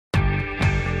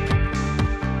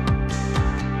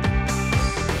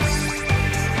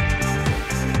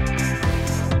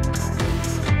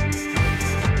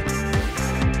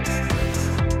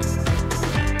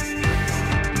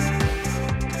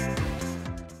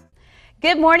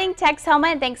Good morning,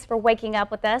 Texoma, and thanks for waking up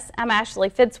with us. I'm Ashley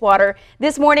Fitzwater.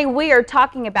 This morning we are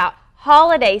talking about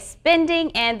holiday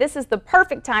spending, and this is the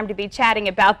perfect time to be chatting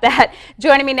about that.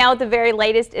 Joining me now with the very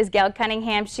latest is Gail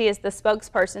Cunningham. She is the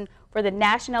spokesperson for the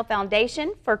National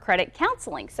Foundation for Credit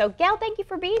Counseling. So, Gail, thank you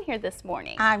for being here this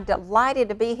morning. I'm delighted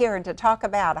to be here and to talk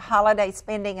about holiday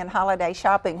spending and holiday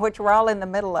shopping, which we're all in the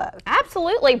middle of.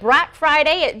 Absolutely. Black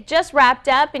Friday, it just wrapped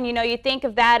up, and you think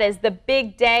of that as the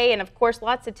big day, and of course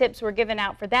lots of tips were given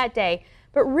out for that day.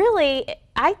 But really,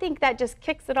 I think that just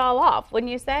kicks it all off, wouldn't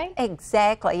you say?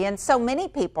 Exactly. And so many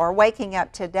people are waking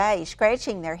up today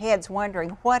scratching their heads wondering,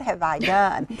 what have I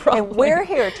done? And we're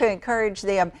here to encourage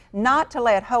them not to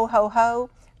let ho, ho, ho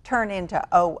turn into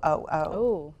oh, oh, oh.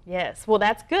 Oh, yes. Well,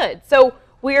 that's good. So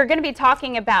we are going to be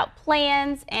talking about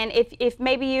plans, and if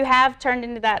maybe you have turned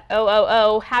into that oh, oh,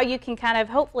 oh, how you can kind of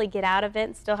hopefully get out of it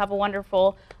and still have a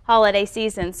wonderful holiday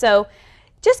season. So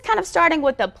just kind of starting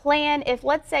with a plan, if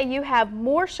let's say you have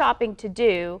more shopping to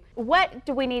do, what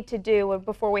do we need to do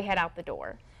before we head out the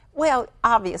door? Well,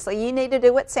 obviously, you need to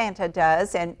do what Santa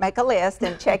does and make a list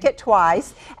and check it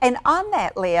twice. And on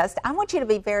that list, I want you to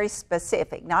be very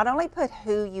specific. Not only put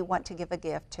who you want to give a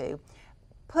gift to,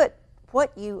 put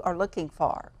what you are looking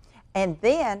for. And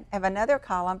then have another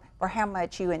column for how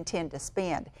much you intend to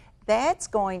spend. That's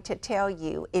going to tell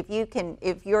you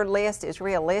if your list is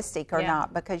realistic or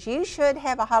not, because you should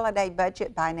have a holiday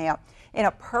budget by now. In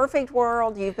a perfect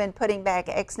world, you've been putting back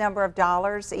X number of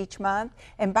dollars each month.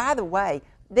 And by the way,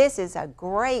 this is a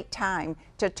great time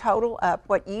to total up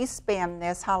what you spend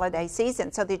this holiday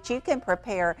season so that you can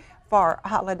prepare for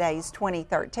holidays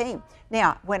 2013.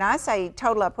 Now, when I say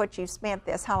total up what you've spent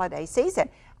this holiday season,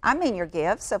 I mean your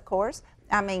gifts, of course.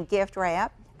 I mean gift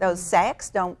wrap. Those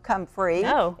sacks don't come free.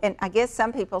 No. And I guess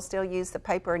some people still use the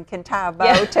paper and can tie a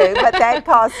bow too, but that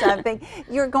costs something.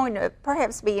 You're going to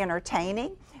perhaps be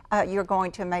entertaining. You're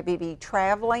going to maybe be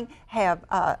traveling, have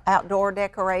outdoor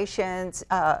decorations,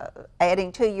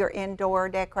 adding to your indoor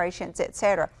decorations,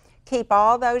 etc. Keep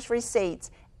all those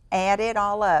receipts, add it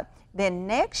all up. Then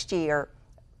next year,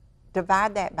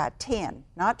 divide that by 10,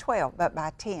 not 12, but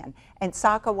by 10, and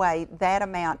sock away that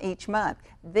amount each month.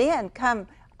 Then come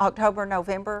October,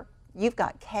 November, you've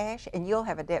got cash and you'll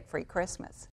have a debt-free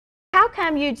Christmas. How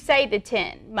come you'd say the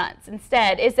 10 months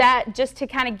instead? Is that just to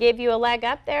kind of give you a leg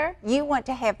up there? You want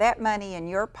to have that money in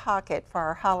your pocket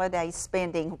for holiday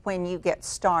spending when you get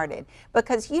started.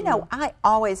 Because, I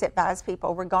always advise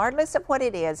people, regardless of what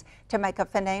it is, to make a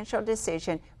financial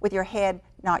decision with your head,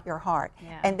 not your heart.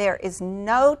 Yeah. And there is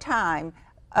no time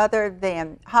other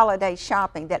than holiday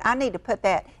shopping that I need to put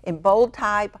that in bold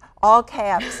type, all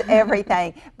caps,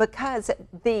 everything, because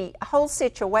the whole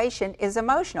situation is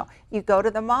emotional. You go to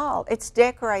the mall, it's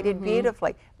decorated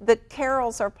beautifully, the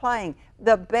carols are playing,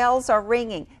 the bells are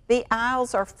ringing, the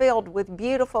aisles are filled with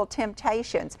beautiful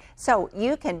temptations. So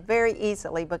you can very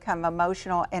easily become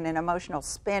emotional and an emotional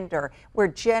spender. We're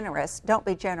generous, don't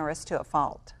be generous to a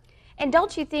fault. And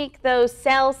don't you think those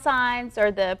sale signs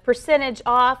or the percentage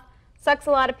off sucks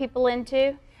a lot of people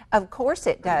into? Of course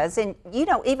it does. And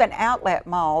even outlet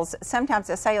malls, sometimes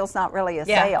a sale's not really a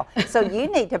sale. So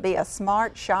you need to be a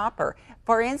smart shopper.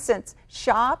 For instance,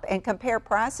 shop and compare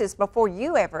prices before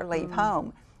you ever leave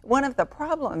home. One of the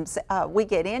problems we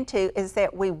get into is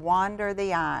that we wander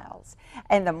the aisles.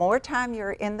 And the more time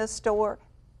you're in the store,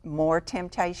 more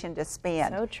temptation to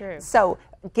spend. So true. So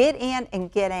get in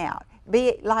and get out.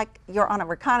 Be like you're on a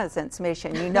reconnaissance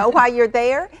mission. You know why you're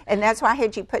there, and that's why I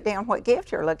had you put down what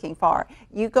gift you're looking for.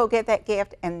 You go get that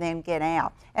gift and then get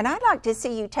out. And I'd like to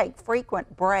see you take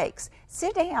frequent breaks.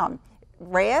 Sit down,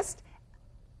 rest,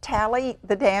 tally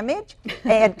the damage,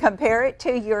 and compare it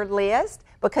to your list,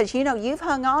 because you've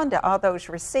hung on to all those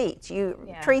receipts. You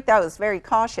treat those very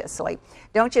cautiously.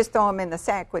 Don't just throw them in the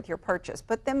sack with your purchase.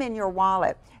 Put them in your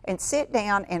wallet and sit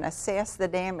down and assess the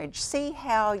damage. See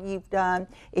how you've done.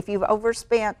 If you've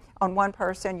overspent on one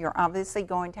person, you're obviously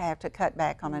going to have to cut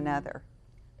back on another.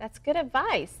 That's good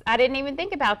advice. I didn't even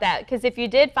think about that, because if you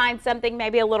did find something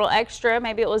maybe a little extra,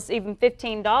 maybe it was even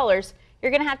 $15, you're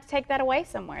going to have to take that away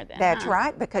somewhere then. That's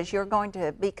right, because you're going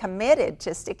to be committed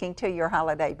to sticking to your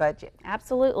holiday budget.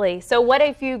 Absolutely. So what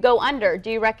if you go under? Do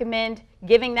you recommend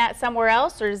giving that somewhere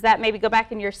else, or does that maybe go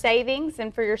back in your savings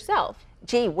and for yourself?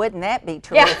 Gee, wouldn't that be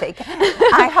terrific?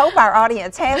 I hope our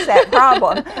audience has that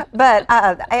problem. But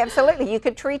absolutely, you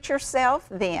could treat yourself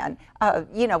then.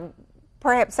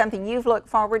 Perhaps something you've looked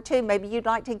forward to, maybe you'd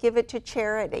like to give it to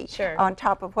charity on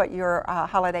top of what your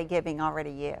holiday giving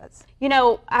already is.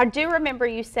 I do remember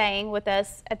you saying with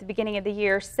us at the beginning of the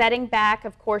year, setting back,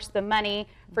 of course, the money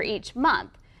for each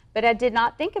month. But I did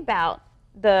not think about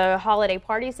the holiday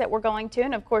parties that we're going to,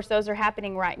 and of course those are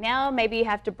happening right now. Maybe you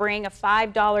have to bring a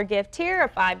 $5 gift here, a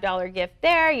 $5 gift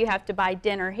there. You have to buy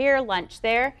dinner here, lunch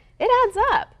there. It adds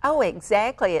up. Oh,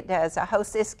 exactly, it does. A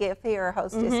hostess gift here, a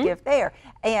hostess gift there.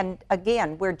 And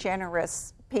again, we're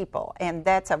generous people, and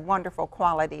that's a wonderful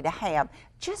quality to have.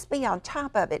 Just be on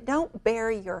top of it. Don't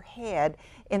bury your head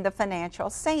in the financial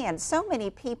sand. So many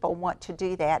people want to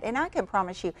do that, and I can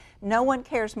promise you, no one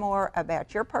cares more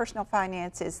about your personal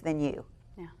finances than you.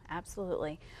 Yeah,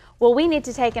 absolutely. Well, we need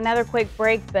to take another quick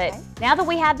break, but now that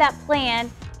we have that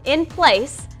plan in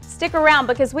place, stick around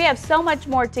because we have so much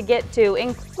more to get to,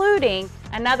 including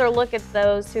another look at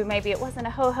those who maybe it wasn't a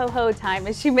ho-ho-ho time,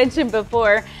 as you mentioned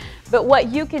before, but what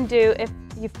you can do if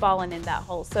you've fallen in that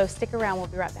hole. So stick around. We'll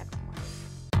be right back.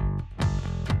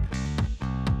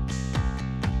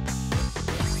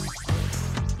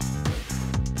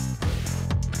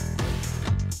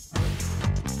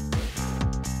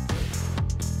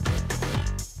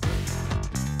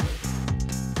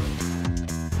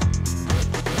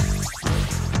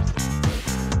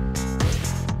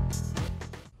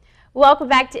 Welcome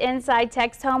back to Inside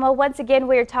Texoma. Once again,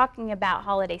 we are talking about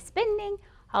holiday spending,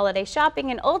 holiday shopping,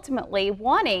 and ultimately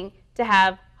wanting to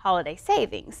have holiday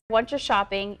savings. Once you're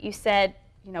shopping, you said,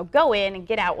 go in and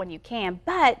get out when you can.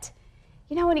 But,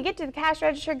 when you get to the cash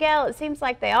register, Gail, it seems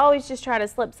like they always just try to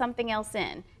slip something else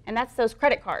in, and that's those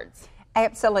credit cards.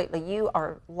 Absolutely. You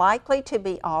are likely to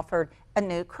be offered a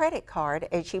new credit card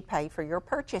as you pay for your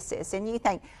purchases. And you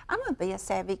think, I'm going to be a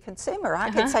savvy consumer. I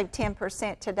could save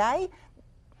 10% today.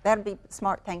 That'd be a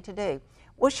smart thing to do.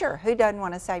 Well, sure, who doesn't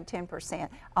want to save 10%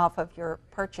 off of your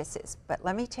purchases? But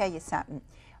let me tell you something.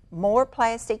 More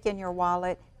plastic in your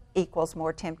wallet equals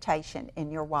more temptation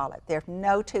in your wallet. There's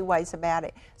no two ways about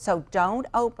it. So don't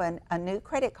open a new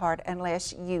credit card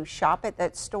unless you shop at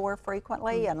that store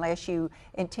frequently, unless you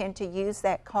intend to use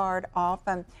that card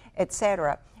often,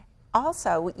 etc.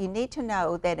 Also, you need to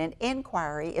know that an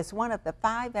inquiry is one of the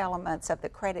 5 elements of the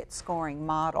credit scoring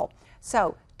model.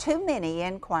 So too many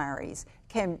inquiries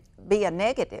can be a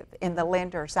negative in the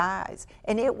lender's eyes,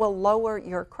 and it will lower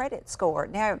your credit score.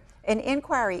 Now, an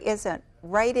inquiry isn't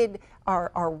rated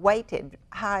or weighted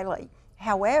highly.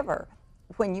 However,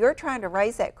 when you're trying to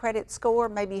raise that credit score,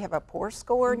 maybe you have a poor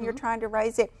score and you're trying to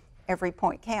raise it, every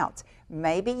point counts.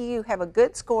 Maybe you have a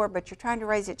good score, but you're trying to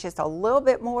raise it just a little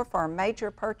bit more for a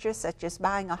major purchase, such as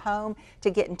buying a home,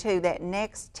 to get into that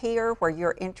next tier where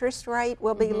your interest rate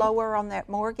will be lower on that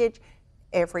mortgage.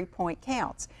 Every point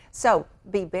counts. So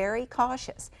be very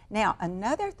cautious. Now,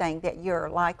 another thing that you're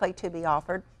likely to be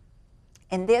offered,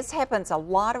 and this happens a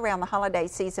lot around the holiday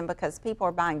season because people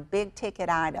are buying big ticket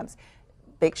items.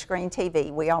 Big screen TV,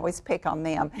 we always pick on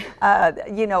them.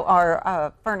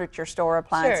 Our furniture store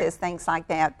appliances, things like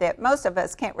that, that most of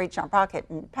us can't reach our pocket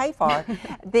and pay for.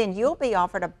 Then you'll be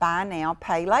offered a buy now,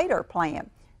 pay later plan.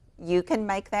 You can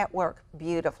make that work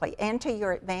beautifully and to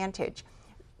your advantage.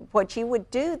 What you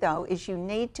would do, though, is you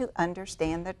need to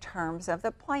understand the terms of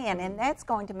the plan, and that's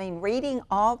going to mean reading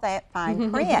all that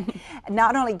fine print.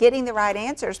 Not only getting the right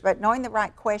answers, but knowing the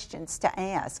right questions to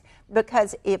ask.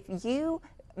 Because if you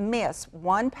miss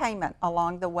one payment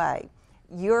along the way,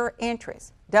 your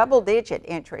interest, double-digit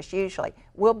interest usually,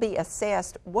 will be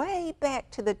assessed way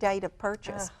back to the date of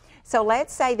purchase. So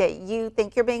let's say that you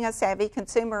think you're being a savvy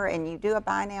consumer and you do a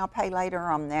buy now, pay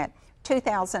later on that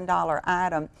 $2,000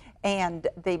 item, and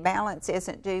the balance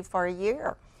isn't due for a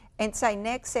year. And say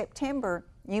next September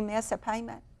you miss a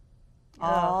payment,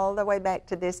 all the way back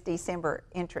to this December,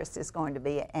 interest is going to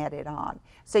be added on.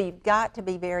 So you've got to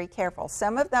be very careful.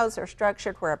 Some of those are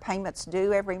structured where a payment's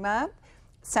due every month.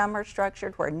 Some are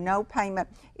structured where no payment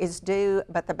is due,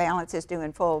 but the balance is due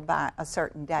in full by a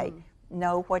certain date.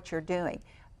 Know what you're doing.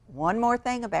 One more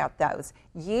thing about those.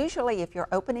 Usually if you're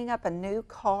opening up a new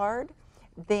card,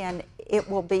 then it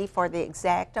will be for the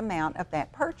exact amount of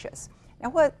that purchase. Now,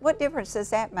 what difference does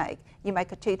that make? You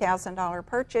make a $2,000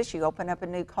 purchase, you open up a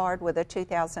new card with a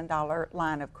 $2,000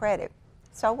 line of credit.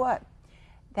 So what?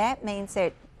 That means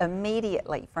that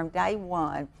immediately from day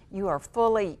one, you are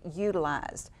fully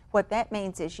utilized. What that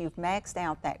means is you've maxed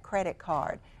out that credit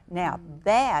card. Now,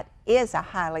 that is a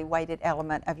highly weighted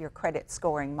element of your credit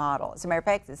scoring model. As a matter of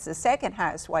fact, it's the second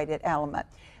highest weighted element.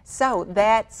 So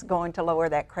that's going to lower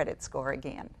that credit score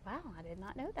again. Wow, I did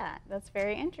not know that. That's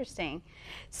very interesting.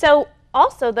 So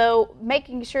also, though,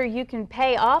 making sure you can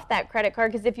pay off that credit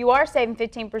card, because if you are saving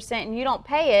 15% and you don't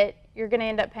pay it, you're going to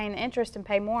end up paying the interest and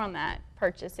pay more on that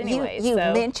purchase anyway. You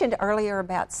mentioned earlier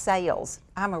about sales.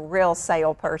 I'm a real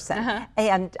sale person.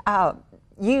 And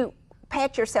you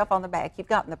pat yourself on the back. You've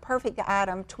gotten the perfect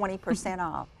item 20%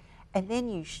 off. and then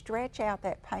you stretch out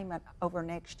that payment over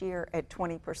next year at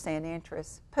 20%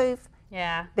 interest. Poof.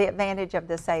 Yeah. The advantage of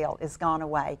the sale is gone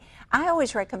away. I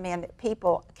always recommend that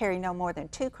people carry no more than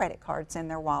 2 credit cards in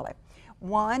their wallet.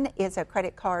 One is a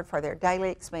credit card for their daily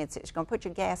expenses. You're going to put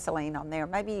your gasoline on there.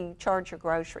 Maybe you charge your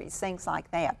groceries, things like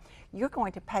that. You're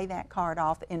going to pay that card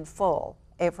off in full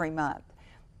every month.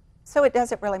 So it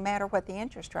doesn't really matter what the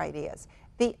interest rate is.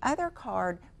 The other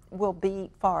card will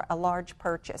be for a large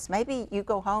purchase. Maybe you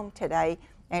go home today,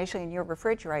 Ashley, and your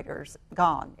refrigerator's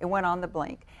gone. It went on the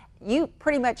blink. You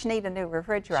pretty much need a new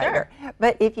refrigerator. Sure.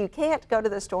 But if you can't go to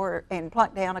the store and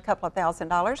plunk down a couple of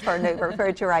 $1,000s for a new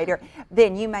refrigerator,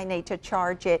 then you may need to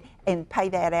charge it and pay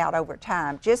that out over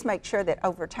time. Just make sure that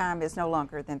over time is no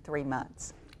longer than 3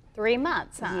 months. 3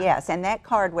 months, huh? Yes, and that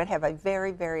card would have a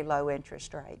very, very low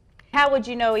interest rate. How would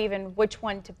you know even which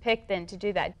one to pick then to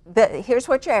do that? Here's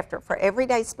what you're after. For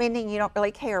everyday spending, you don't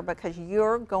really care because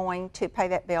you're going to pay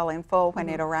that bill in full when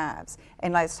it arrives.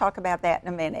 And let's talk about that in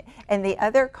a minute. And the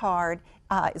other card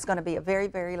is going to be a very,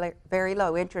 very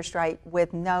low interest rate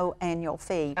with no annual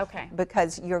fee. Okay.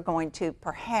 Because you're going to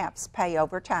perhaps pay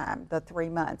over time, the 3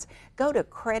 months. Go to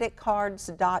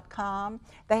creditcards.com.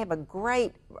 They have a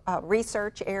great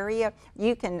research area.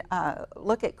 You can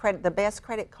look at the best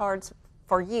credit cards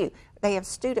for you. They have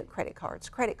student credit cards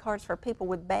for people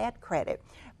with bad credit,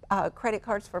 credit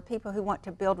cards for people who want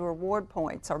to build reward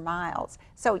points or miles.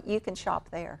 So you can shop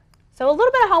there. So a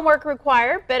little bit of homework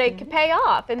required, but it can pay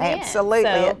off in the end. Absolutely,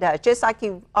 it does. Just like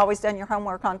you've always done your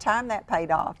homework on time, that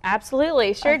paid off.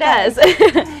 Absolutely, sure does.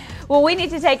 Well, we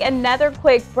need to take another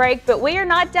quick break, but we are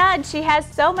not done. She has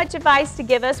so much advice to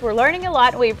give us. We're learning a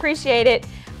lot, and we appreciate it.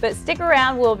 But stick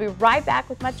around. We'll be right back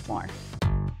with much more.